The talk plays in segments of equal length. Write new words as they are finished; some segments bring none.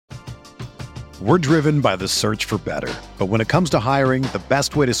We're driven by the search for better. But when it comes to hiring, the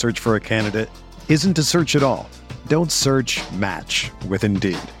best way to search for a candidate isn't to search at all. Don't search, match with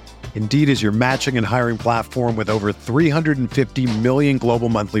Indeed. Indeed is your matching and hiring platform with over 350 million global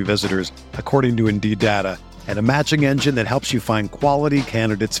monthly visitors, according to Indeed data, and a matching engine that helps you find quality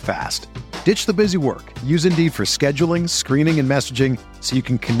candidates fast. Ditch the busy work. Use Indeed for scheduling, screening, and messaging so you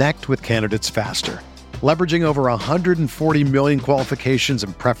can connect with candidates faster. Leveraging over 140 million qualifications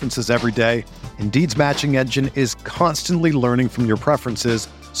and preferences every day, Indeed's matching engine is constantly learning from your preferences,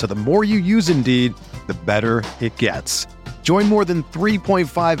 so the more you use Indeed, the better it gets. Join more than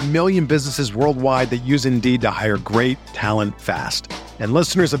 3.5 million businesses worldwide that use Indeed to hire great talent fast. And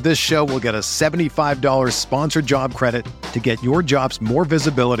listeners of this show will get a $75 sponsored job credit to get your jobs more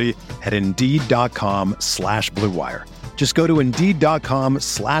visibility at Indeed.com/Blue Wire. Just go to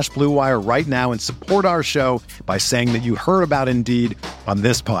Indeed.com/Blue Wire right now and support our show by saying that you heard about Indeed on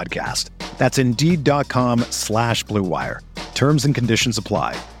this podcast. That's Indeed.com/Blue Wire. Terms and conditions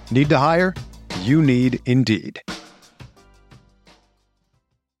apply. Need to hire? You need Indeed.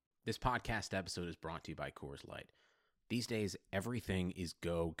 This podcast episode is brought to you by Coors Light. These days, everything is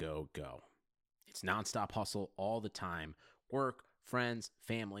go, go, go. It's nonstop hustle all the time. Work, friends,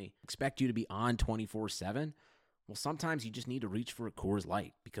 family, expect you to be on 24/7. Well, sometimes you just need to reach for a Coors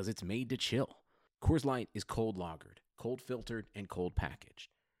Light because it's made to chill. Coors Light is cold lagered, cold filtered, and cold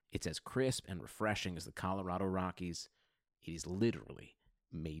packaged. It's as crisp and refreshing as the Colorado Rockies. It is literally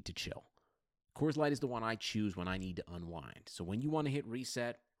made to chill. Coors Light is the one I choose when I need to unwind. So when you want to hit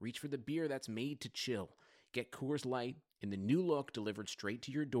reset, reach for the beer that's made to chill. Get Coors Light in the new look delivered straight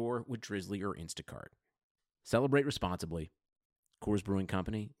to your door with Drizzly or Instacart. Celebrate responsibly. Coors Brewing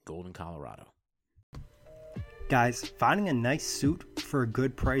Company, Golden, Colorado. Guys, finding a nice suit for a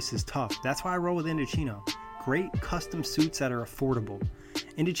good price is tough. That's why I roll with Indochino. Great custom suits that are affordable.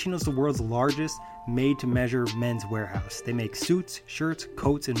 Indochino is the world's largest made-to-measure men's warehouse. They make suits, shirts,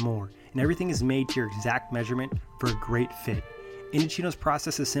 coats, and more. And everything is made to your exact measurement for a great fit. Indochino's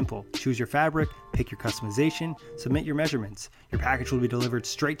process is simple. Choose your fabric, pick your customization, submit your measurements. Your package will be delivered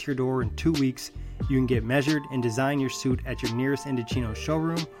straight to your door in 2 weeks. You can get measured and design your suit at your nearest Indochino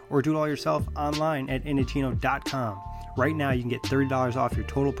showroom or do it all yourself online at Indochino.com. Right now, you can get $30 off your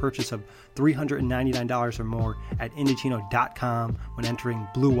total purchase of $399 or more at Indochino.com when entering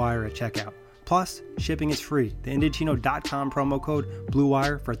Blue Wire at checkout. Plus, shipping is free. The Indochino.com promo code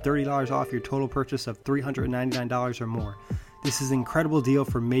BLUEWIRE for $30 off your total purchase of $399 or more. This is an incredible deal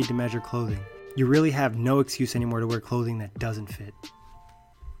for made-to-measure clothing. You really have no excuse anymore to wear clothing that doesn't fit.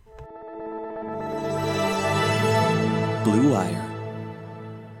 Blue Wire.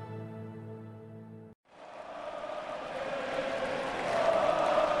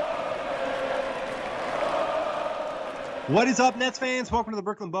 What is up, Nets fans? Welcome to the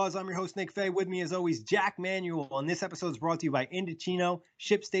Brooklyn Buzz. I'm your host, Nick Fay. With me, as always, Jack Manuel. And this episode is brought to you by Indochino,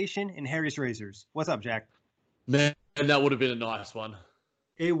 ShipStation, and Harry's Razors. What's up, Jack? Man, that would have been a nice one.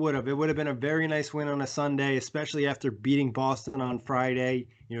 It would have. It would have been a very nice win on a Sunday, especially after beating Boston on Friday.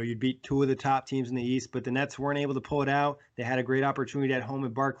 You know, you'd beat two of the top teams in the East, but the Nets weren't able to pull it out. They had a great opportunity at home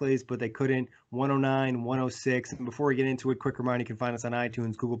at Barclays, but they couldn't. 109, 106. And before we get into it, quick reminder, you can find us on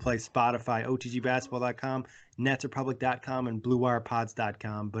iTunes, Google Play, Spotify, OTGBasketball.com, NetsRepublic.com, and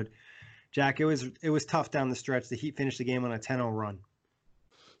BlueWirePods.com. But, Jack, it was tough down the stretch. The Heat finished the game on a 10-0 run.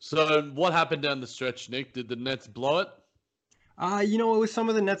 So what happened down the stretch, Nick? Did the Nets blow it? It was some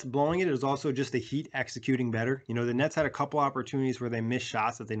of the Nets blowing it. It was also just the Heat executing better. You know, the Nets had a couple opportunities where they missed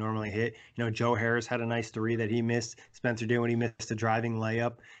shots that they normally hit. You know, Joe Harris had a nice three that he missed. Spencer Dinwiddie missed a driving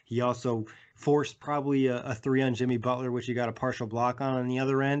layup. He also forced probably a three on Jimmy Butler, which he got a partial block on the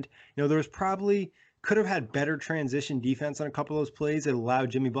other end. You know, there was probably could have had better transition defense on a couple of those plays that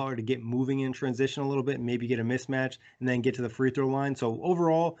allowed Jimmy Butler to get moving in transition a little bit and maybe get a mismatch and then get to the free throw line. So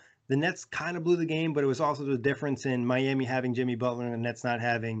overall, the Nets kind of blew the game, but it was also the difference in Miami having Jimmy Butler and the Nets not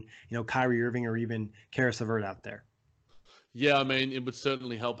having, Kyrie Irving or even Karis LeVert out there. Yeah, I mean, it would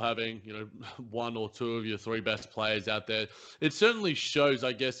certainly help having, one or two of your three best players out there. It certainly shows,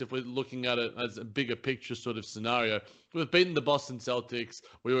 I guess, if we're looking at it as a bigger picture sort of scenario. We've beaten the Boston Celtics.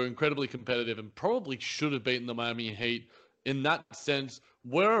 We were incredibly competitive and probably should have beaten the Miami Heat. In that sense,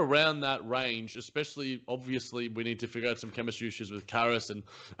 we're around that range, especially, obviously, we need to figure out some chemistry issues with Karis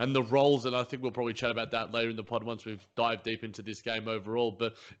and the roles, and I think we'll probably chat about that later in the pod once we've dived deep into this game overall.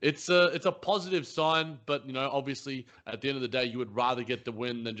 But it's a positive sign, but, obviously, at the end of the day, you would rather get the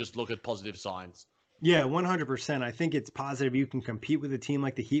win than just look at positive signs. Yeah, 100%. I think it's positive you can compete with a team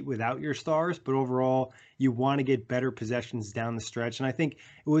like the Heat without your stars, but overall, you want to get better possessions down the stretch. And I think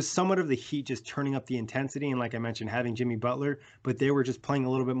it was somewhat of the Heat just turning up the intensity. And like I mentioned, having Jimmy Butler, but they were just playing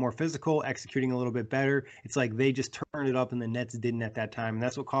a little bit more physical, executing a little bit better. It's like they just turned it up and the Nets didn't at that time. And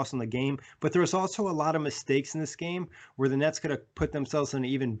that's what cost them the game. But there was also a lot of mistakes in this game where the Nets could have put themselves in an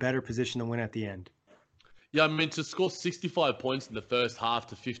even better position to win at the end. Yeah, I mean, to score 65 points in the first half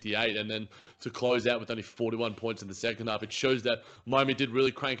to 58 and then to close out with only 41 points in the second half, it shows that Miami did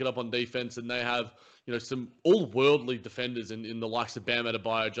really crank it up on defense, and they have, some all-worldly defenders in the likes of Bam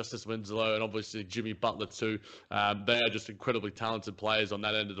Adebayo, Justice Winslow, and obviously Jimmy Butler too. They are just incredibly talented players on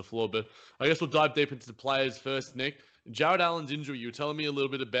that end of the floor. But I guess we'll dive deep into the players first, Nick. Jared Allen's injury, you were telling me a little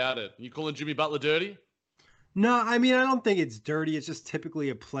bit about it. You calling Jimmy Butler dirty? No, I mean, I don't think it's dirty. It's just typically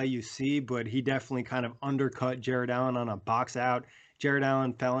a play you see, but he definitely kind of undercut Jared Allen on a box out. Jared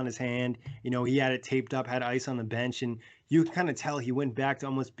Allen fell in his hand. He had it taped up, had ice on the bench, and you can kind of tell he went back to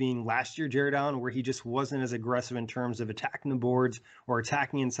almost being last year Jared Allen, where he just wasn't as aggressive in terms of attacking the boards or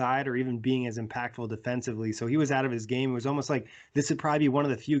attacking inside or even being as impactful defensively. So he was out of his game. It was almost like this would probably be one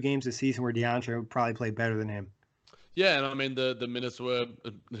of the few games this season where DeAndre would probably play better than him. Yeah, and I mean the minutes were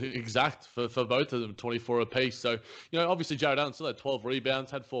exact for both of them, 24 apiece. So obviously Jared Allen still had 12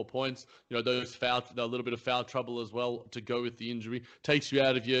 rebounds, had 4 points. Those a little bit of foul trouble as well to go with the injury takes you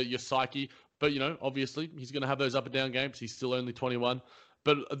out of your psyche. But obviously he's going to have those up and down games. He's still only 21.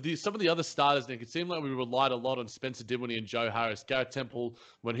 But some of the other starters, Nick, it seemed like we relied a lot on Spencer Dinwiddie and Joe Harris. Garrett Temple,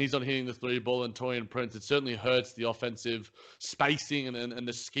 when he's on hitting the three ball, and Taurean Prince, it certainly hurts the offensive spacing and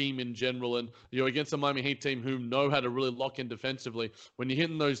the scheme in general. And against a Miami Heat team who know how to really lock in defensively, when you're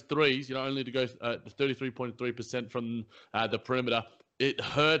hitting those threes, only to go 33.3% from the perimeter, it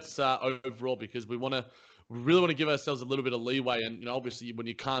hurts overall because we really want to give ourselves a little bit of leeway. And obviously, when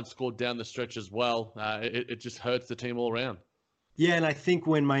you can't score down the stretch as well, it just hurts the team all around. Yeah, and I think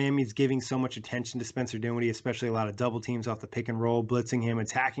when Miami's giving so much attention to Spencer Dinwiddie, especially a lot of double teams off the pick and roll, blitzing him,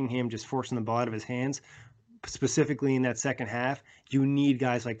 attacking him, just forcing the ball out of his hands, specifically in that second half, you need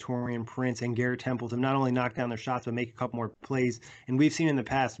guys like Taurean Prince and Garrett Temple to not only knock down their shots, but make a couple more plays. And we've seen in the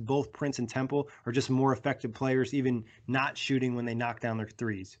past, both Prince and Temple are just more effective players, even not shooting when they knock down their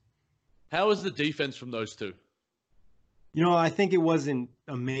threes. How was the defense from those two? I think it wasn't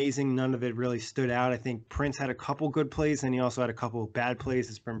amazing. None of it really stood out. I think Prince had a couple good plays, and he also had a couple of bad plays.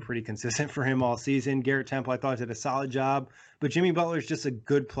 It's been pretty consistent for him all season. Garrett Temple, I thought, did a solid job. But Jimmy Butler is just a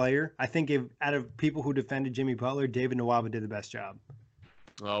good player. I think out of people who defended Jimmy Butler, David Nwaba did the best job.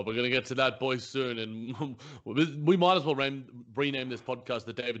 Oh, we're going to get to that, boys, soon. And we might as well rename this podcast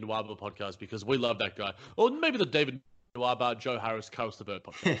the David Nwaba podcast because we love that guy. Or maybe the David Nwaba, Joe Harris, Carlos Levert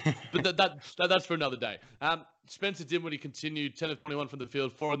podcast. But that's for another day. Spencer Dinwiddie continued 10 of 21 from the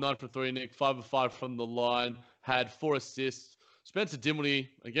field, 4 of 9 from 3, Nick, 5 of 5 from the line, had 4 assists. Spencer Dinwiddie,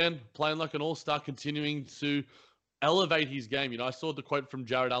 again, playing like an all-star, continuing to elevate his game. I saw the quote from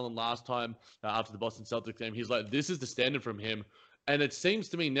Jared Allen last time after the Boston Celtics game. He's like, this is the standard from him. And it seems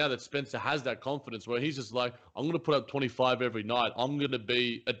to me now that Spencer has that confidence where he's just like, I'm going to put up 25 every night. I'm going to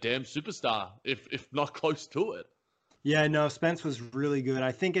be a damn superstar, if not close to it. Yeah, no, Spence was really good.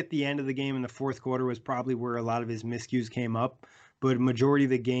 I think at the end of the game in the fourth quarter was probably where a lot of his miscues came up. But majority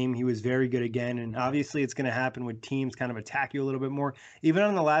of the game, he was very good again. And obviously it's going to happen when teams kind of attack you a little bit more. Even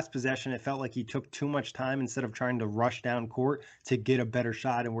on the last possession, it felt like he took too much time instead of trying to rush down court to get a better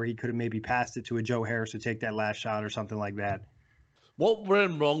shot, and where he could have maybe passed it to a Joe Harris to take that last shot or something like that. What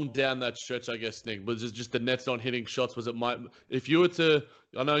went wrong down that stretch, I guess, Nick? Was it just the Nets not hitting shots? Was it if you were to,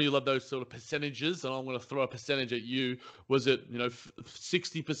 I know you love those sort of percentages, and I'm going to throw a percentage at you. Was it,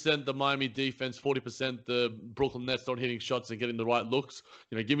 60% the Miami defense, 40% the Brooklyn Nets not hitting shots and getting the right looks?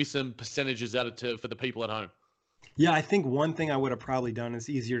 Give me some percentages out for the people at home. Yeah, I think one thing I would have probably done, is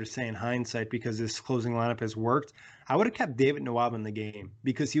easier to say in hindsight because this closing lineup has worked. I would have kept David Nwaba in the game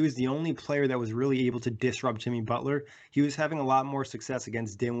because he was the only player that was really able to disrupt Jimmy Butler. He was having a lot more success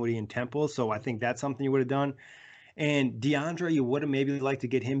against Dinwiddie and Temple, so I think that's something you would have done. And DeAndre, you would have maybe liked to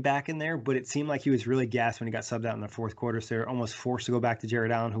get him back in there, but it seemed like he was really gassed when he got subbed out in the fourth quarter, so they're almost forced to go back to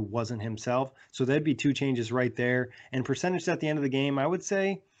Jared Allen, who wasn't himself. So that'd be 2 changes right there. And percentage at the end of the game, I would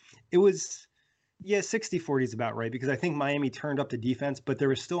say it was... Yeah, 60-40 is about right because I think Miami turned up the defense, but there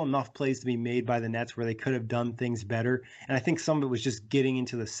was still enough plays to be made by the Nets where they could have done things better. And I think some of it was just getting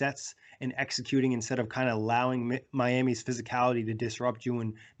into the sets and executing instead of kind of allowing Miami's physicality to disrupt you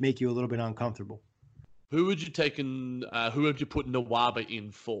and make you a little bit uncomfortable. Who would you take in? Who would you put Nwaba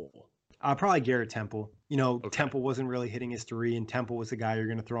in for? Probably Garrett Temple. Okay. Temple wasn't really hitting his three, and Temple was the guy you're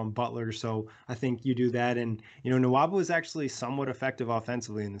going to throw in Butler. So I think you do that. And, Nwaba was actually somewhat effective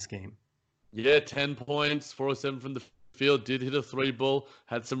offensively in this game. Yeah, 10 points, 407 from the field, did hit a 3-ball,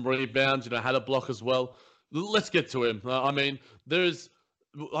 had some rebounds, had a block as well. Let's get to him.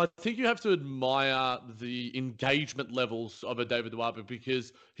 I think you have to admire the engagement levels of a David Nwaba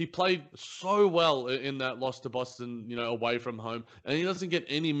because he played so well in that loss to Boston, away from home, and he doesn't get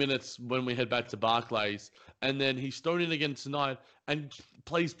any minutes when we head back to Barclays. And then he's thrown in again tonight and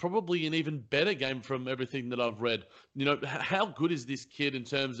plays probably an even better game from everything that I've read. How good is this kid in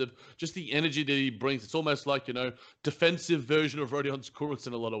terms of just the energy that he brings? It's almost like, defensive version of Rodion Kurucs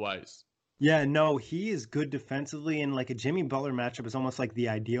in a lot of ways. Yeah, no, he is good defensively, and like a Jimmy Butler matchup is almost like the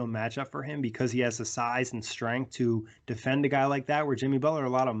ideal matchup for him because he has the size and strength to defend a guy like that, where Jimmy Butler, a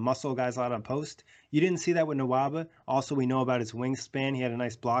lot of muscle guys, a lot on post. You didn't see that with Nwaba. Also, we know about his wingspan. He had a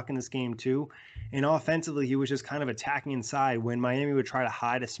nice block in this game too. And offensively, he was just kind of attacking inside. When Miami would try to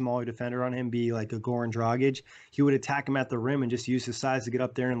hide a smaller defender on him, be like a Goran Dragic, he would attack him at the rim and just use his size to get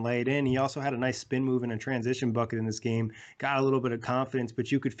up there and lay it in. He also had a nice spin move and a transition bucket in this game. Got a little bit of confidence,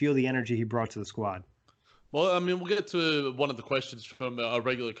 but you could feel the energy he brought to the squad. Well, we'll get to one of the questions from a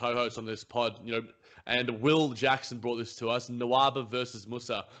regular co-host on this pod, and Will Jackson brought this to us, Nwaba versus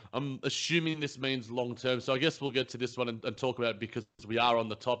Musa. I'm assuming this means long-term, so I guess we'll get to this one and talk about it because we are on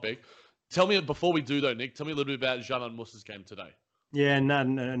the topic. Tell me, before we do though, Nick, tell me a little bit about Dzanan Musa's game today. Yeah, not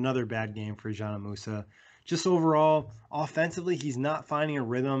another bad game for Dzanan Musa. Just overall, offensively, he's not finding a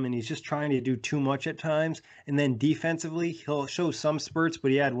rhythm, and he's just trying to do too much at times. And then defensively, he'll show some spurts, but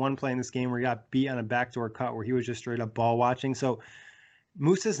he had one play in this game where he got beat on a backdoor cut where he was just straight up ball watching. So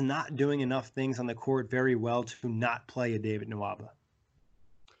Musa's not doing enough things on the court very well to not play a David Nwaba.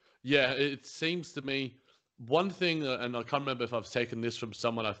 Yeah, it seems to me one thing, and I can't remember if I've taken this from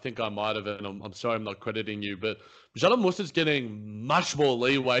someone, I think I might have, and I'm sorry I'm not crediting you, but Dzanan Musa's getting much more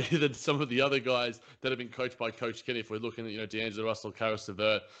leeway than some of the other guys that have been coached by Coach Kenny. If we're looking at, D'Angelo Russell, Caris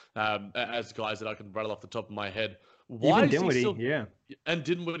LeVert, as guys that I can rattle off the top of my head. Even Dinwiddie, yeah. And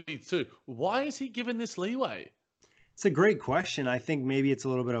Dinwiddie too. Why is he given this leeway? It's a great question. I think maybe it's a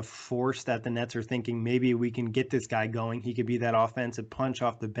little bit of force that the Nets are thinking maybe we can get this guy going. He could be that offensive punch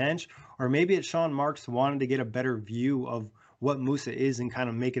off the bench. Or maybe it's Sean Marks wanted to get a better view of what Musa is and kind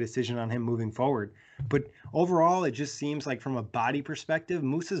of make a decision on him moving forward. But overall, it just seems like from a body perspective,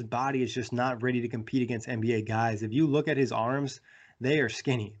 Musa's body is just not ready to compete against NBA guys. If you look at his arms, they are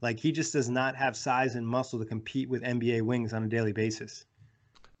skinny. Like he just does not have size and muscle to compete with NBA wings on a daily basis.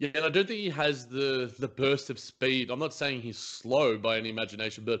 Yeah, and I don't think he has the burst of speed. I'm not saying he's slow by any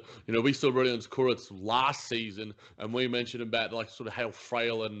imagination, but, we saw Rodion Kurucs last season, and we mentioned about like sort of how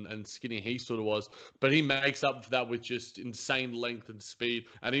frail and skinny he sort of was. But he makes up for that with just insane length and speed.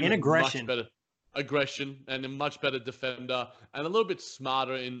 And aggression. Much better aggression and a much better defender and a little bit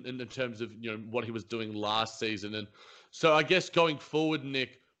smarter in terms of, what he was doing last season. And so I guess going forward,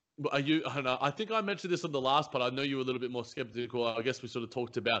 Nick, I don't know. I think I mentioned this on the last part. I know you were a little bit more skeptical. I guess we sort of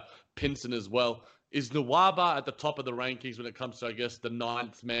talked about Pinson as well. Is Nwaba at the top of the rankings when it comes to, I guess, the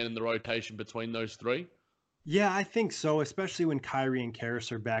ninth man in the rotation between those three? Yeah, I think so, especially when Kyrie and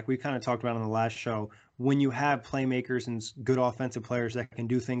Caris are back. We kind of talked about on the last show, when you have playmakers and good offensive players that can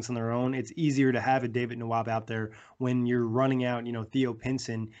do things on their own, it's easier to have a David Nwaba out there when you're running out, Theo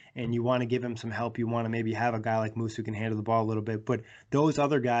Pinson, and you want to give him some help. You want to maybe have a guy like Moose who can handle the ball a little bit. But those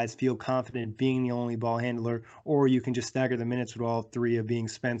other guys feel confident being the only ball handler, or you can just stagger the minutes with all three of being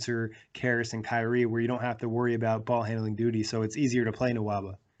Spencer, Caris, and Kyrie, where you don't have to worry about ball handling duty. So it's easier to play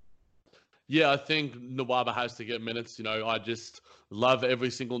Nwaba. Yeah, I think Nwaba has to get minutes. I just love every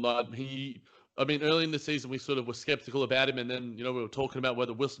single night. Early in the season, we sort of were skeptical about him. And then, we were talking about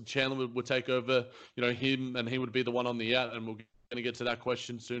whether Wilson Chandler would take over, him, and he would be the one on the out. And we're going to get to that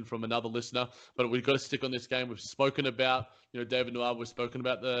question soon from another listener. But we've got to stick on this game. We've spoken about, David Nwaba. We've spoken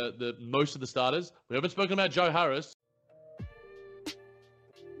about the most of the starters. We haven't spoken about Joe Harris.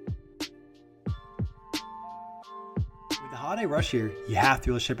 Holiday rush here, you have to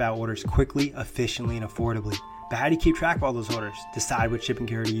be able to ship out orders quickly, efficiently, and affordably. But how do you keep track of all those orders? Decide which shipping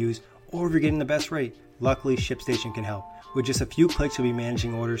carrier to use, or if you're getting the best rate. Luckily, ShipStation can help. With just a few clicks, you'll be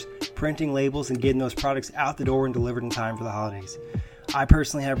managing orders, printing labels, and getting those products out the door and delivered in time for the holidays. I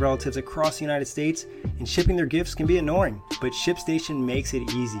personally have relatives across the United States, and shipping their gifts can be annoying, but ShipStation makes it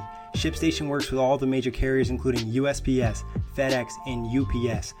easy. ShipStation works with all the major carriers including USPS, FedEx, and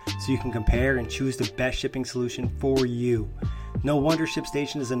UPS, so you can compare and choose the best shipping solution for you. No wonder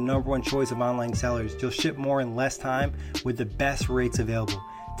ShipStation is the #1 choice of online sellers. You'll ship more in less time with the best rates available.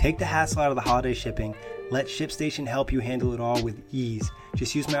 Take the hassle out of the holiday shipping. Let ShipStation help you handle it all with ease.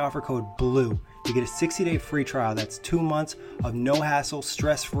 Just use my offer code BLUE to get a 60-day free trial. That's 2 months of no hassle,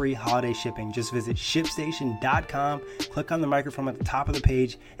 stress-free holiday shipping. Just visit ShipStation.com, click on the microphone at the top of the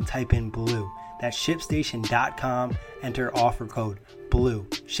page, and type in BLUE. That's ShipStation.com, enter offer code BLUE.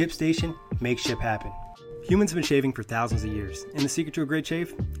 ShipStation, make ship happen. Humans have been shaving for thousands of years, and the secret to a great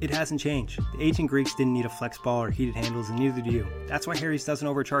shave? It hasn't changed. The ancient Greeks didn't need a flex ball or heated handles, and neither do you. That's why Harry's doesn't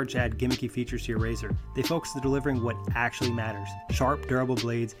overcharge to add gimmicky features to your razor. They focus on delivering what actually matters: sharp, durable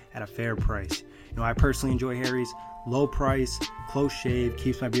blades at a fair price. You know, I personally enjoy Harry's. Low price, close shave,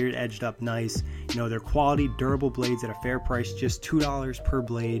 keeps my beard edged up nice. You know, they're quality, durable blades at a fair price, just $2 per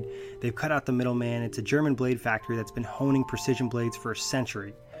blade. They've cut out the middleman. It's a German blade factory that's been honing precision blades for a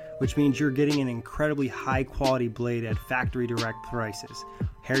century, which means you're getting an incredibly high quality blade at factory direct prices.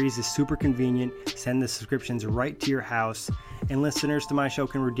 Harry's is super convenient. Send the subscriptions right to your house. And listeners to my show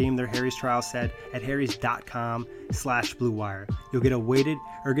can redeem their Harry's trial set at harrys.com/bluewire. You'll get a weighted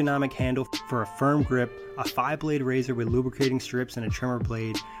ergonomic handle for a firm grip, a 5-blade razor with lubricating strips and a trimmer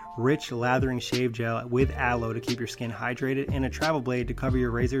blade, rich lathering shave gel with aloe to keep your skin hydrated, and a travel blade to cover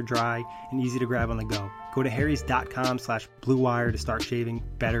your razor dry and easy to grab on the go. Go to harrys.com/bluewire to start shaving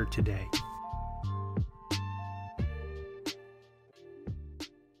better today.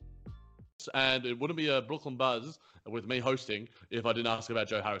 And it wouldn't be a Brooklyn Buzz with me hosting if I didn't ask about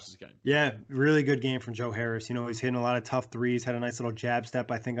Joe Harris's game. Yeah, really good game from Joe Harris. You know, he's hitting a lot of tough threes, had a nice little jab step,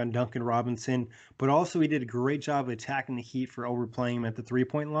 I think, on Duncan Robinson. But also he did a great job of attacking the Heat for overplaying him at the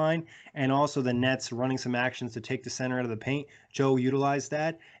three-point line. And also the Nets running some actions to take the center out of the paint. Joe utilized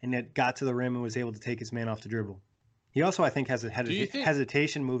that, and it got to the rim and was able to take his man off the dribble. He also, I think, has a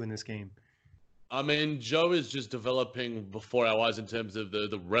hesitation move in this game. I mean, Joe is just developing before our eyes in terms of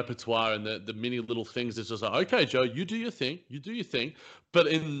the repertoire and the many little things. It's just like, okay, Joe, you do your thing. You do your thing. But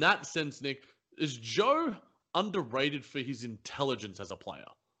in that sense, Nick, is Joe underrated for his intelligence as a player?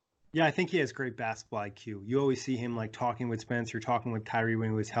 Yeah, I think he has great basketball IQ. You always see him like talking with Spencer, talking with Kyrie when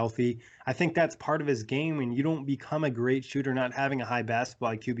he was healthy. I think that's part of his game, and you don't become a great shooter not having a high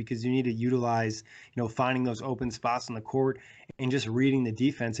basketball IQ, because you need to utilize, you know, finding those open spots on the court and just reading the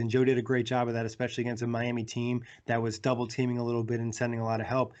defense. And Joe did a great job of that, especially against a Miami team that was double teaming a little bit and sending a lot of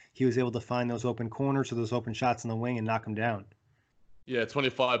help. He was able to find those open corners or those open shots in the wing and knock them down. Yeah,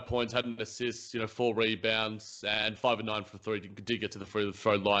 25 points, had an assist, 4 rebounds, and 5 and 9 for 3. Did get to the free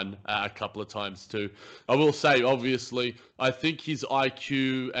throw line a couple of times too. I will say, obviously, I think his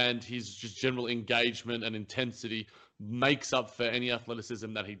IQ and his just general engagement and intensity makes up for any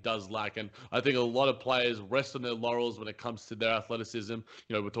athleticism that he does lack. And I think a lot of players rest on their laurels when it comes to their athleticism.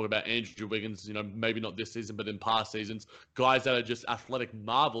 We're talking about Andrew Wiggins, maybe not this season, but in past seasons, guys that are just athletic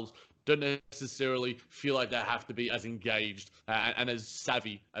marvels don't necessarily feel like they have to be as engaged and as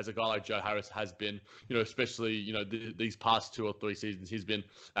savvy as a guy like Joe Harris has been, especially, these past 2 or 3 seasons. He's been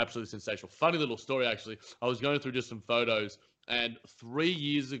absolutely sensational. Funny little story, actually. I was going through just some photos, and 3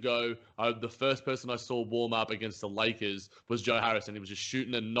 years ago, the first person I saw warm up against the Lakers was Joe Harris, and he was just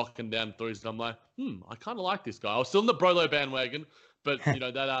shooting and knocking down threes. And I'm like, I kind of like this guy. I was still in the Brolo bandwagon, but, I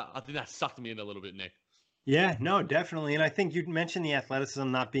think that sucked me in a little bit, Nick. Yeah, no, definitely. And I think you mentioned the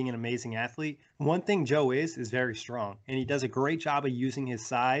athleticism, not being an amazing athlete. One thing Joe is very strong, and he does a great job of using his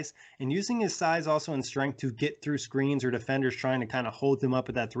size also in strength to get through screens or defenders trying to kind of hold him up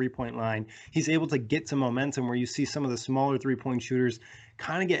at that three-point line. He's able to get some momentum where you see some of the smaller three-point shooters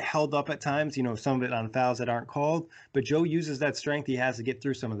kind of get held up at times, some of it on fouls that aren't called. But Joe uses that strength he has to get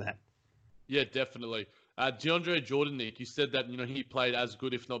through some of that. Yeah, definitely. DeAndre Jordan, Nick, you said that, he played as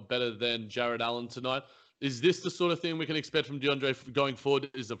good, if not better, than Jared Allen tonight. Is this the sort of thing we can expect from DeAndre going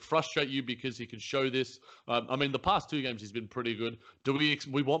forward? Does it frustrate you because he can show this? The past 2 games he's been pretty good. Do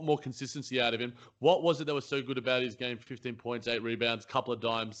we want more consistency out of him? What was it that was so good about his game? 15 points, 8 rebounds, couple of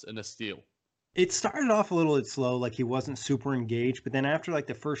dimes, and a steal. It started off a little bit slow, like he wasn't super engaged. But then after like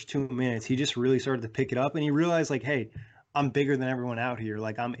the first 2 minutes, he just really started to pick it up, and he realized like, hey, I'm bigger than everyone out here.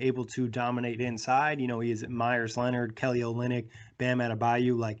 Like, I'm able to dominate inside. He is Myers Leonard, Kelly Olynyk, Bam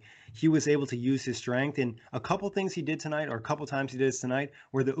Adebayo. Like, he was able to use his strength. And a couple things he did tonight, or a couple times he did this tonight,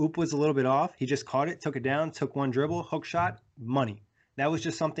 where the oop was a little bit off. He just caught it, took it down, took one dribble, hook shot, money. That was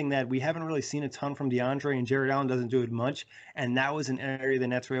just something that we haven't really seen a ton from DeAndre, and Jared Allen doesn't do it much. And that was an area the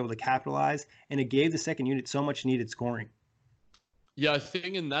Nets were able to capitalize, and it gave the second unit so much needed scoring. Yeah, I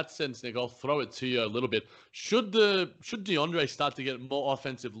think in that sense, Nick, I'll throw it to you a little bit. Should DeAndre start to get more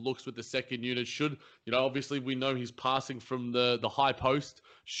offensive looks with the second unit? Should, obviously we know he's passing from the high post.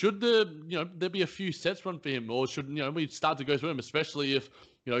 Should there be a few sets run for him, or should, we start to go through him, especially if,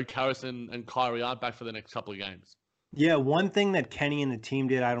 Karras and Kyrie aren't back for the next couple of games? Yeah, one thing that Kenny and the team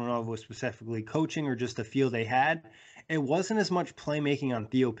did, I don't know if it was specifically coaching or just the feel they had, it wasn't as much playmaking on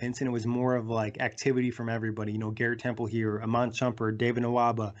Theo Pinson. It was more of like activity from everybody. Garrett Temple here, Amon Shumpert, David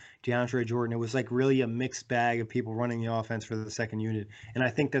Nwaba, DeAndre Jordan. It was like really a mixed bag of people running the offense for the second unit. And I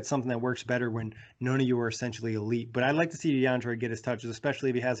think that's something that works better when none of you are essentially elite. But I'd like to see DeAndre get his touches,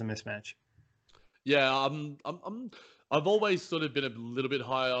 especially if he has a mismatch. Yeah, I've always sort of been a little bit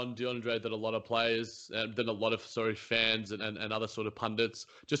higher on DeAndre than a lot of players, than a lot of fans and other sort of pundits,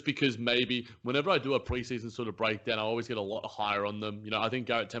 just because maybe whenever I do a preseason sort of breakdown, I always get a lot higher on them. I think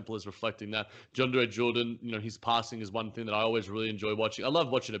Garrett Temple is reflecting that. DeAndre Jordan, his passing is one thing that I always really enjoy watching. I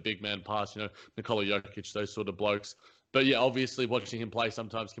love watching a big man pass, Nikola Jokic, those sort of blokes. But yeah, obviously watching him play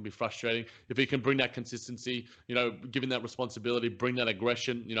sometimes can be frustrating. If he can bring that consistency, given that responsibility, bring that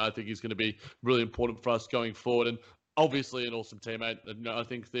aggression, I think he's going to be really important for us going forward. And obviously an awesome teammate. I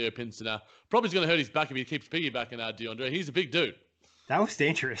think Theo Pinson probably is going to hurt his back if he keeps piggybacking DeAndre. He's a big dude. That was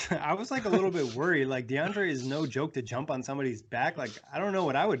dangerous. I was like a little bit worried. Like DeAndre is no joke to jump on somebody's back. Like I don't know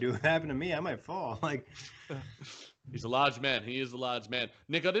what I would do if it happened to me. I might fall. Like he's a large man. He is a large man.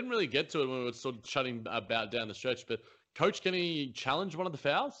 Nick, I didn't really get to it when we were sort of chatting about down the stretch, but Coach Kenny challenged one of the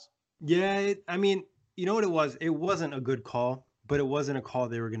fouls? Yeah, I mean, you know what it was? It wasn't a good call, but it wasn't a call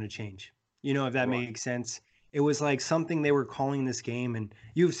they were going to change. If that makes sense. It was like something they were calling this game, and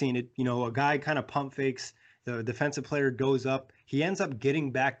you've seen it. A guy kind of pump fakes. The defensive player goes up. He ends up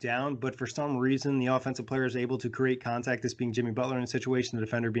getting back down, but for some reason, the offensive player is able to create contact, this being Jimmy Butler in a situation, the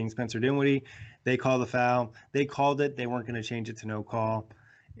defender being Spencer Dinwiddie. They call the foul. They called it. They weren't going to change it to no call.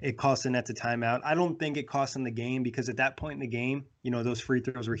 It cost the Nets a timeout. I don't think it cost them the game because at that point in the game, those free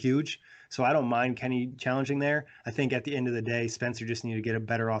throws were huge. So I don't mind Kenny challenging there. I think at the end of the day, Spencer just needed to get a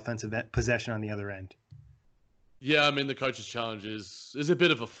better offensive possession on the other end. Yeah, I mean, the coach's challenge is a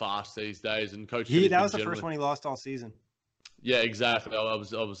bit of a farce these days. And Coach that was the first one he lost all season. Yeah, exactly. I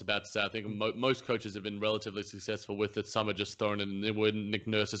was about to say, I think most coaches have been relatively successful with it. Some are just throwing it in when Nick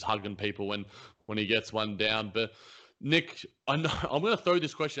Nurse is hugging people when he gets one down. But Nick, I'm going to throw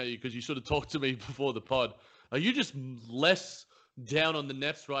this question at you because you sort of talked to me before the pod. Are you just less down on the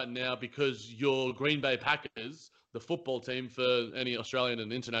Nets right now because your Green Bay Packers, the football team for any Australian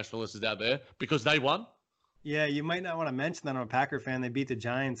and international listeners out there, because they won? Yeah, you might not want to mention that I'm a Packer fan. They beat the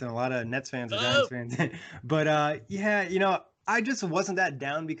Giants, and a lot of Nets fans are Giants fans. But yeah, I just wasn't that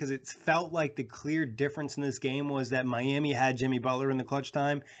down because it felt like the clear difference in this game was that Miami had Jimmy Butler in the clutch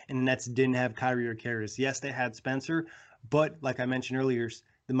time, and the Nets didn't have Kyrie or Karras. Yes, they had Spencer, but like I mentioned earlier,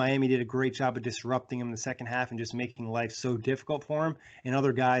 the Miami did a great job of disrupting him in the second half and just making life so difficult for him. And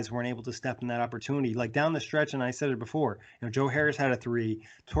other guys weren't able to step in that opportunity. Like down the stretch, and I said it before, Joe Harris had a three,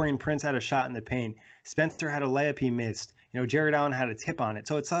 Taurean Prince had a shot in the paint, Spencer had a layup he missed. Jared Allen had a tip on it.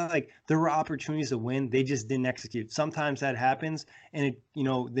 So it's not like there were opportunities to win. They just didn't execute. Sometimes that happens. And,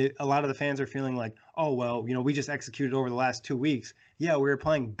 a lot of the fans are feeling like, oh, well, we just executed over the last 2 weeks. Yeah, we were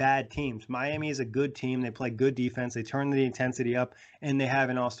playing bad teams. Miami is a good team. They play good defense. They turn the intensity up, and they have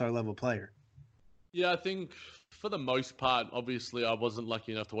an all-star level player. Yeah, I think for the most part, obviously, I wasn't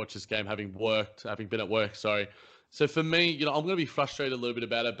lucky enough to watch this game having been at work, sorry. So for me, I'm going to be frustrated a little bit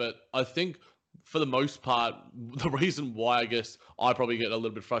about it, but I think for the most part, the reason why I guess I probably get a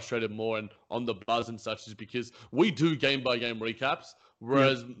little bit frustrated more and on the buzz and such is because we do game-by-game recaps.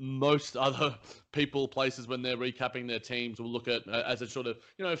 Whereas most other places, when they're recapping their teams, will look at as a sort of,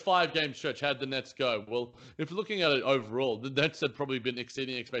 5-game stretch. How'd the Nets go? Well, if you're looking at it overall, the Nets have probably been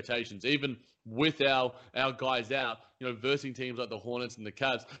exceeding expectations. Even with our guys out, versing teams like the Hornets and the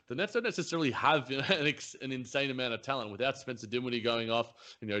Cavs, the Nets don't necessarily have an insane amount of talent. Without Spencer Dinwiddie going off,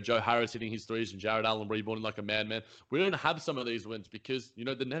 Joe Harris hitting his threes and Jared Allen rebounding like a madman, we don't have some of these wins because,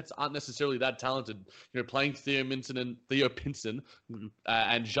 the Nets aren't necessarily that talented. Playing Theo Pinson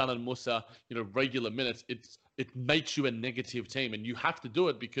and Janan Musa, regular minutes, it makes you a negative team, and you have to do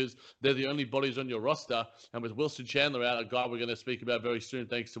it because they're the only bodies on your roster. And with Wilson Chandler out, a guy we're going to speak about very soon,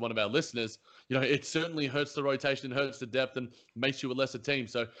 thanks to one of our listeners, it certainly hurts the rotation, hurts the depth, and makes you a lesser team.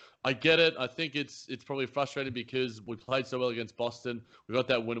 So I get it. I think it's probably frustrating because we played so well against Boston. We got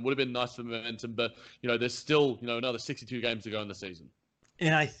that win. It would have been nice for momentum, but there's still another 62 games to go in the season.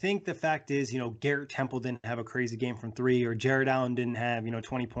 And I think the fact is, Garrett Temple didn't have a crazy game from three, or Jared Allen didn't have,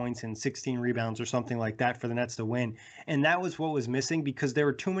 20 points and 16 rebounds or something like that for the Nets to win. And that was what was missing because there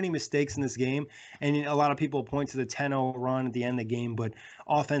were too many mistakes in this game. And a lot of people point to the 10-0 run at the end of the game, but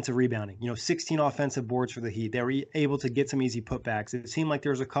offensive rebounding, 16 offensive boards for the Heat. They were able to get some easy putbacks. It seemed like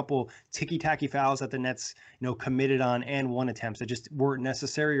there was a couple ticky-tacky fouls that the Nets, committed on and one attempts that just weren't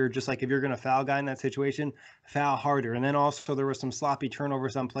necessary, or just like if you're going to foul a guy in that situation, foul harder. And then also there was some sloppy turnovers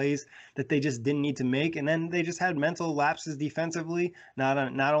turnovers on plays that they just didn't need to make. And then they just had mental lapses defensively,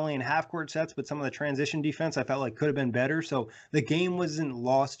 not only in half-court sets, but some of the transition defense I felt like could have been better. So the game wasn't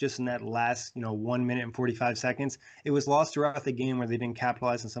lost just in that last, 1 minute and 45 seconds. It was lost throughout the game where they didn't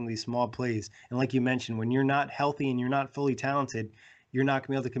capitalize on some of these small plays. And like you mentioned, when you're not healthy and you're not fully talented, you're not going to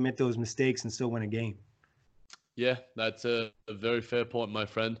be able to commit those mistakes and still win a game. Yeah, that's a very fair point, my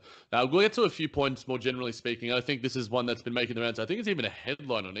friend. Now, we'll get to a few points more generally speaking. I think this is one that's been making the rounds. I think it's even a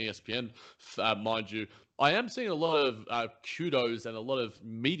headline on ESPN, mind you. I am seeing a lot of kudos and a lot of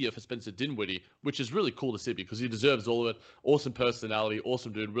media for Spencer Dinwiddie, which is really cool to see because he deserves all of it. Awesome personality,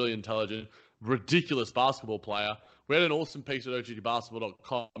 awesome dude, really intelligent, ridiculous basketball player. We had an awesome piece at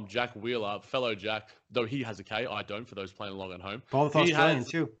OGDbasketball.com, Jack Wheeler, fellow Jack, though he has a K, I don't, for those playing along at home. Both Australian,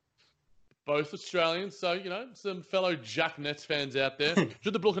 too. Both Australians, so, some fellow Jack Nets fans out there.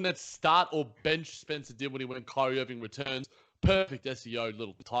 Should the Brooklyn Nets start or bench Spencer Dinwiddie when Kyrie Irving returns? Perfect SEO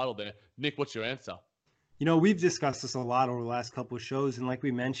little title there. Nick, what's your answer? We've discussed this a lot over the last couple of shows, and like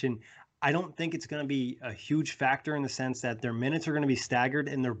we mentioned, I don't think it's going to be a huge factor in the sense that their minutes are going to be staggered,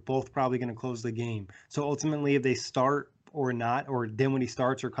 and they're both probably going to close the game. So ultimately, if they start or not, or Dinwiddie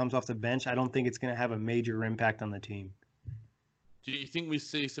starts or comes off the bench, I don't think it's going to have a major impact on the team. Do you think we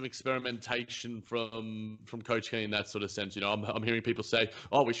see some experimentation from Coach Kenny in that sort of sense? I'm hearing people say,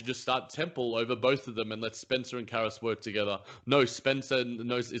 "Oh, we should just start Temple over both of them and let Spencer and Karras work together." No, Spencer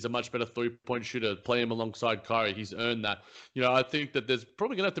is a much better three-point shooter. Play him alongside Kyrie. He's earned that. I think that there's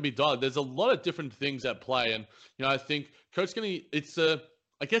probably going to have to be dialogue. There's a lot of different things at play, and I think Coach Kenny,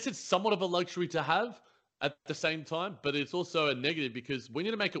 I guess it's somewhat of a luxury to have at the same time, but it's also a negative because we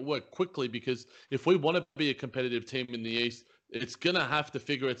need to make it work quickly because if we want to be a competitive team in the East, it's going to have to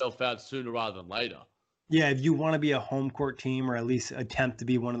figure itself out sooner rather than later. Yeah, if you want to be a home court team or at least attempt to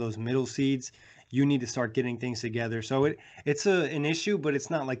be one of those middle seeds, you need to start getting things together. So it's an issue, but it's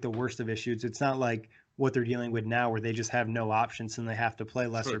not like the worst of issues. It's not like what they're dealing with now where they just have no options and they have to play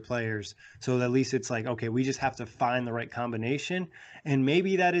lesser players. So at least it's like, okay, we just have to find the right combination. And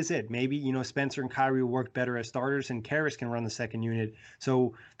maybe that is it. Maybe, Spencer and Kyrie will work better as starters and Karras can run the second unit.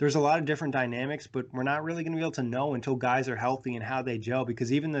 So there's a lot of different dynamics, but we're not really going to be able to know until guys are healthy and how they gel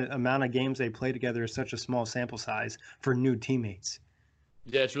because even the amount of games they play together is such a small sample size for new teammates.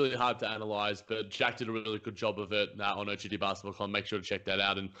 Yeah, it's really hard to analyze, but Jack did a really good job of it on OGDbasketball.com. Make sure to check that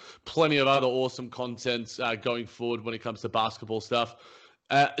out and plenty of other awesome content going forward when it comes to basketball stuff.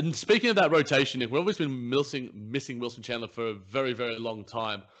 And speaking of that rotation, Nick, we've always been missing Wilson Chandler for a very, very long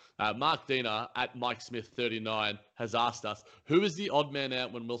time. Mark Diener at Mike Smith 39 has asked us, who is the odd man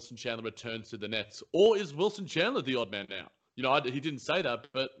out when Wilson Chandler returns to the Nets? Or is Wilson Chandler the odd man out? He didn't say that,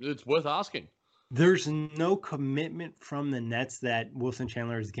 but it's worth asking. There's no commitment from the Nets that Wilson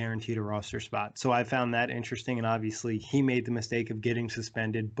Chandler is guaranteed a roster spot. So I found that interesting, and obviously he made the mistake of getting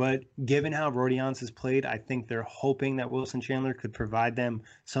suspended. But given how Rodions has played, I think they're hoping that Wilson Chandler could provide them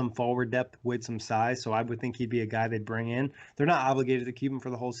some forward depth with some size. So I would think he'd be a guy they'd bring in. They're not obligated to keep him for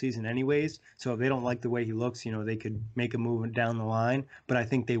the whole season anyways. So if they don't like the way he looks, they could make a move down the line. But I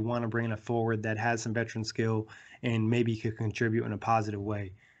think they want to bring in a forward that has some veteran skill and maybe could contribute in a positive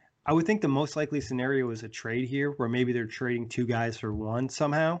way. I would think the most likely scenario is a trade here where maybe they're trading two guys for one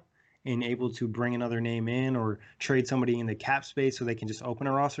somehow and able to bring another name in or trade somebody in the cap space so they can just open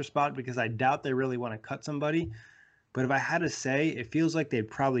a roster spot because I doubt they really want to cut somebody. But if I had to say, it feels like they'd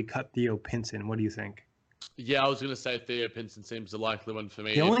probably cut Theo Pinson. What do you think? Yeah, I was going to say Theo Pinson seems the likely one for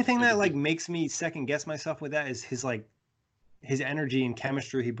me. The only thing that makes me second guess myself with that is his energy and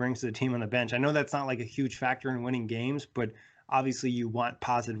chemistry he brings to the team on the bench. I know that's not a huge factor in winning games, but obviously you want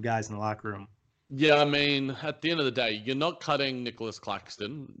positive guys in the locker room. Yeah, I mean, at the end of the day, you're not cutting Nicholas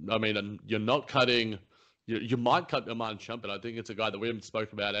Claxton. I mean, and you're not cutting you might cut Iman Shumpert. I think it's a guy that we haven't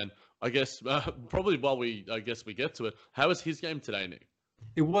spoken about. And I guess probably while we get to it, how was his game today, Nick?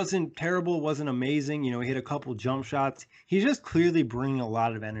 It wasn't terrible. It wasn't amazing. He hit a couple jump shots. He's just clearly bringing a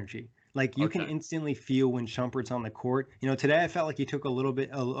lot of energy. You can instantly feel when Shumpert's on the court. Today I felt like he took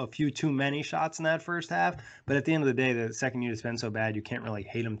a few too many shots in that first half. But at the end of the day, the second unit's been so bad, you can't really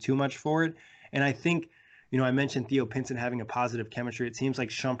hate him too much for it. And I think, I mentioned Theo Pinson having a positive chemistry. It seems like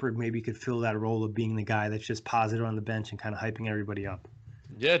Shumpert maybe could fill that role of being the guy that's just positive on the bench and kind of hyping everybody up.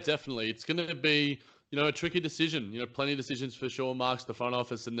 Yeah, definitely. It's going to be, a tricky decision. Plenty of decisions for Sean Marks, the front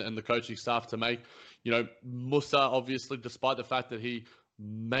office, and the coaching staff to make. Musa, obviously, despite the fact that he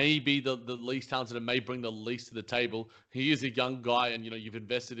may be the least talented and may bring the least to the table. He is a young guy, and you've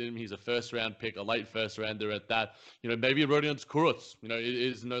invested in him. He's a first-round pick, a late first-rounder at that. Maybe Rodions Kurucs,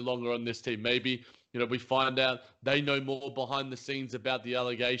 is no longer on this team. Maybe we find out they know more behind the scenes about the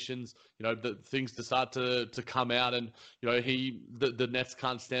allegations. the things to start to come out, and the Nets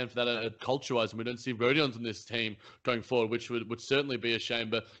can't stand for that culture-wise, and we don't see Rodions in this team going forward, which would certainly be a shame.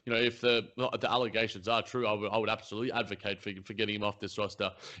 But if the allegations are true, I would absolutely advocate for getting him off this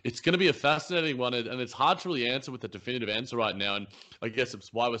roster. It's going to be a fascinating one, and it's hard to really answer with a definitive answer right now. And I guess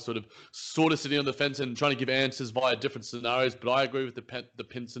it's why we're sort of sitting on the fence and trying to give answers via different scenarios. But I agree with the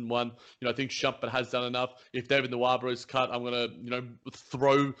Pinson one. I think Shumpert has done enough. If David Nwabara is cut, I'm going to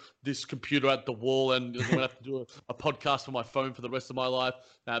throw this computer at the wall, and I'm going to have to do a podcast on my phone for the rest of my life.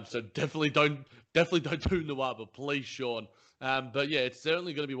 So definitely don't do Nwabara, please, Sean. But yeah, it's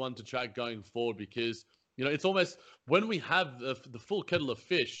certainly going to be one to track going forward, because it's almost when we have the full kettle of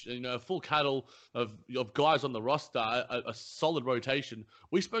fish, a full kettle of guys on the roster, a solid rotation.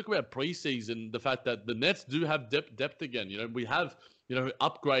 We spoke about preseason, the fact that the Nets do have depth again. We have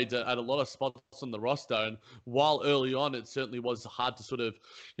upgrades at a lot of spots on the roster. And while early on it certainly was hard to sort of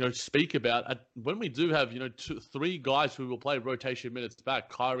speak about, when we do have three guys who will play rotation minutes back,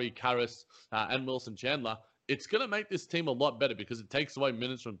 Kyrie, Karras, and Wilson Chandler, it's going to make this team a lot better, because it takes away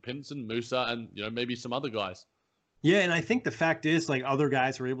minutes from Pinson, Musa, and maybe some other guys. Yeah, and I think the fact is, like, other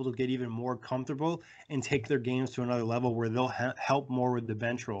guys are able to get even more comfortable and take their games to another level where they'll help more with the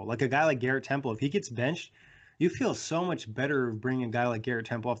bench role. Like a guy like Garrett Temple, if he gets benched, you feel so much better bringing a guy like Garrett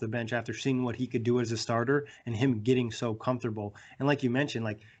Temple off the bench after seeing what he could do as a starter and him getting so comfortable. And like you mentioned,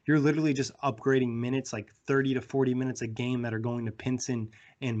 like, you're literally just upgrading minutes, like 30 to 40 minutes a game that are going to Pinson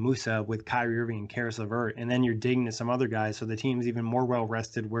and Musa with Kyrie Irving and Karis LeVert. And then you're digging to some other guys, so the team's even more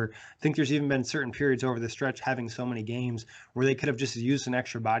well-rested, where I think there's even been certain periods over the stretch having so many games where they could have just used an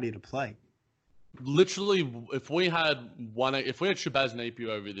extra body to play. Literally, if we had Shabazz Napier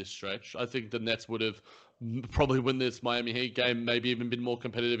over this stretch, I think the Nets would have probably win this Miami Heat game, maybe even been more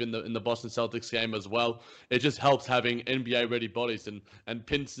competitive in the Boston Celtics game as well. It just helps having NBA ready bodies, and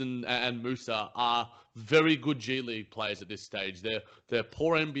Pinson and Musa are very good G League players at this stage. They're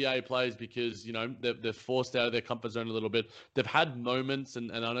poor NBA players because they're forced out of their comfort zone a little bit. They've had moments,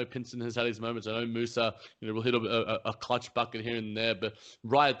 and I know Pinson has had his moments. I know Musa will hit a clutch bucket here and there, but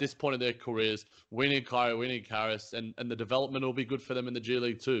right at this point in their careers, we need Kyrie, we need Karras, and the development will be good for them in the G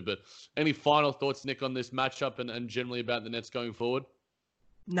League too. But any final thoughts, Nick, on this matchup and generally about the Nets going forward?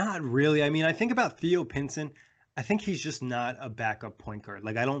 Not really. I mean, I think about Theo Pinson. I think he's just not a backup point guard.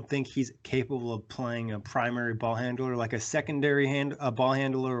 Like, I don't think he's capable of playing a primary ball handler. Like a secondary ball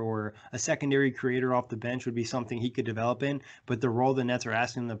handler or a secondary creator off the bench would be something he could develop in. But the role the Nets are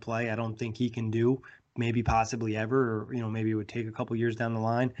asking him to play, I don't think he can do. Maybe possibly ever, or maybe it would take a couple years down the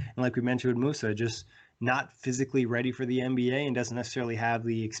line. And like we mentioned with Musa, just not physically ready for the NBA and doesn't necessarily have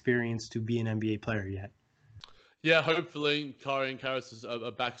the experience to be an NBA player yet. Yeah, hopefully Kyrie and Karras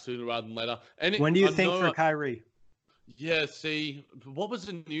are back sooner rather than later. When do you think for Kyrie? Yeah, see, what was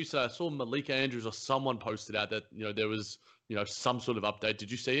the news? I saw Malika Andrews or someone posted out that there was some sort of update. Did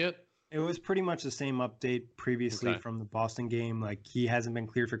you see it? It was pretty much the same update previously from the Boston game. Like, he hasn't been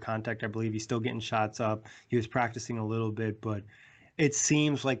cleared for contact. I believe he's still getting shots up. He was practicing a little bit, but it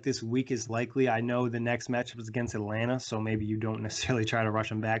seems like this week is likely. I know the next matchup is against Atlanta, so maybe you don't necessarily try to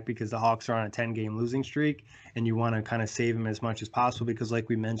rush him back because the Hawks are on a 10-game losing streak, and you want to kind of save him as much as possible because, like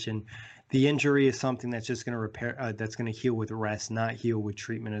we mentioned, the injury is something that's just going to repair, that's going to heal with rest, not heal with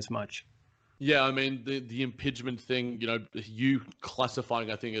treatment as much. Yeah, I mean, the impingement thing, you classifying,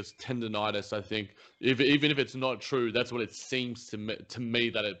 I think, as tendonitis, I think, even if it's not true, that's what it seems to me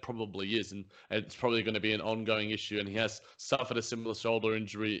that it probably is. And it's probably going to be an ongoing issue. And he has suffered a similar shoulder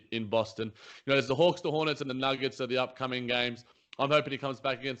injury in Boston. There's the Hawks, the Hornets, and the Nuggets are the upcoming games. I'm hoping he comes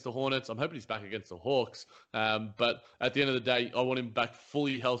back against the Hornets. I'm hoping he's back against the Hawks. But at the end of the day, I want him back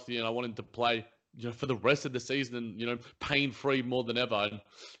fully healthy, and I want him to play for the rest of the season and, pain-free more than ever. And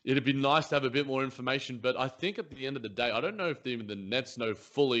it'd be nice to have a bit more information. But I think at the end of the day, I don't know if even the Nets know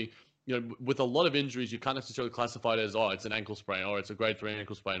fully, with a lot of injuries, you can't necessarily classify it as, it's an ankle sprain, or it's a grade 3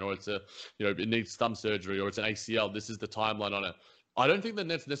 ankle sprain, or it's it needs thumb surgery, or it's an ACL. This is the timeline on it. I don't think the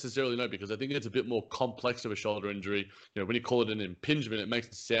Nets necessarily know, because I think it's a bit more complex of a shoulder injury. When you call it an impingement, it makes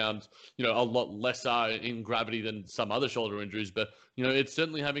it sound, a lot lesser in gravity than some other shoulder injuries. But, it's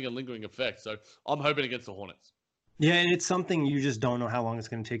certainly having a lingering effect. So I'm hoping against the Hornets. Yeah, and it's something you just don't know how long it's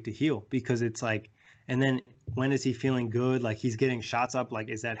going to take to heal, because it's like, and then when is he feeling good? Like, he's getting shots up. Like,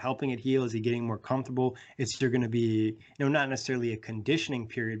 is that helping it heal? Is he getting more comfortable? It's you're going to be, not necessarily a conditioning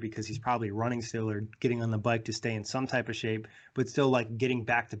period because he's probably running still or getting on the bike to stay in some type of shape, but still like getting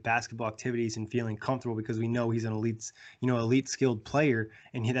back to basketball activities and feeling comfortable because we know he's an elite skilled player,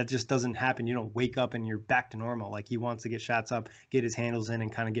 and that just doesn't happen. You don't wake up and you're back to normal. Like, he wants to get shots up, get his handles in,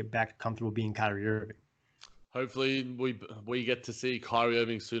 and kind of get back to comfortable being Kyrie Irving. hopefully we get to see Kyrie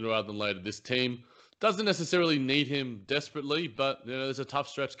Irving sooner rather than later. This team doesn't necessarily need him desperately, but there's a tough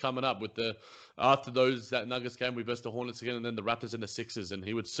stretch coming up with after that Nuggets game, we versus the Hornets again, and then the Raptors and the Sixers, and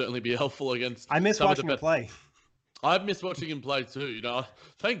he would certainly be helpful against. I miss watching him play. I've missed watching him play too.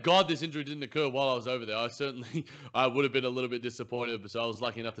 Thank God this injury didn't occur while I was over there. I would have been a little bit disappointed, so I was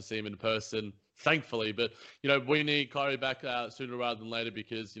lucky enough to see him in person, thankfully. But we need Kyrie back sooner rather than later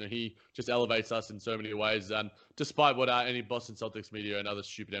because he just elevates us in so many ways. And despite what any Boston Celtics media and other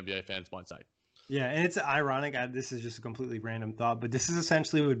stupid NBA fans might say. Yeah, and it's ironic. This is just a completely random thought, but this is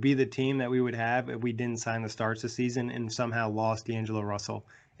essentially would be the team that we would have if we didn't sign the starts this season and somehow lost D'Angelo Russell.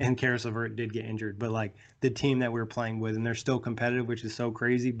 And Caris LeVert did get injured, but like the team that we were playing with, and they're still competitive, which is so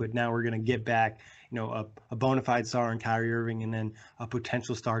crazy. But now we're going to get back, a bona fide star in Kyrie Irving and then a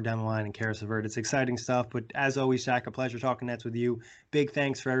potential star down the line in Caris LeVert. It's exciting stuff. But as always, Shaq, a pleasure talking Nets with you. Big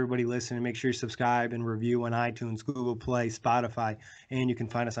thanks for everybody listening. Make sure you subscribe and review on iTunes, Google Play, Spotify. And you can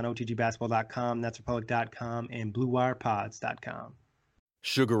find us on OTGbasketball.com, NetsRepublic.com, and BlueWirePods.com.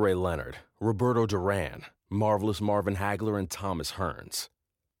 Sugar Ray Leonard, Roberto Duran, Marvelous Marvin Hagler, and Thomas Hearns.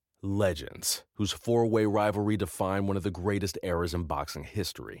 Legends, whose four-way rivalry defined one of the greatest eras in boxing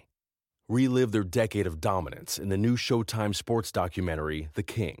history. Relive their decade of dominance in the new Showtime sports documentary, The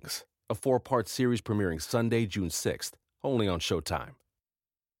Kings, a 4-part series premiering Sunday, June 6th, only on Showtime.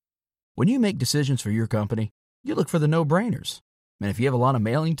 When you make decisions for your company, you look for the no-brainers. And if you have a lot of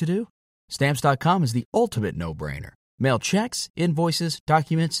mailing to do, Stamps.com is the ultimate no-brainer. Mail checks, invoices,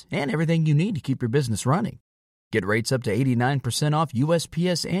 documents, and everything you need to keep your business running. Get rates up to 89% off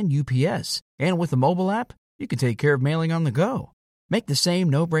USPS and UPS. And with the mobile app, you can take care of mailing on the go. Make the same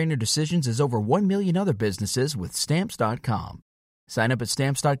no-brainer decisions as over 1 million other businesses with Stamps.com. Sign up at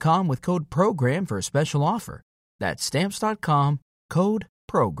Stamps.com with code PROGRAM for a special offer. That's Stamps.com, code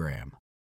PROGRAM.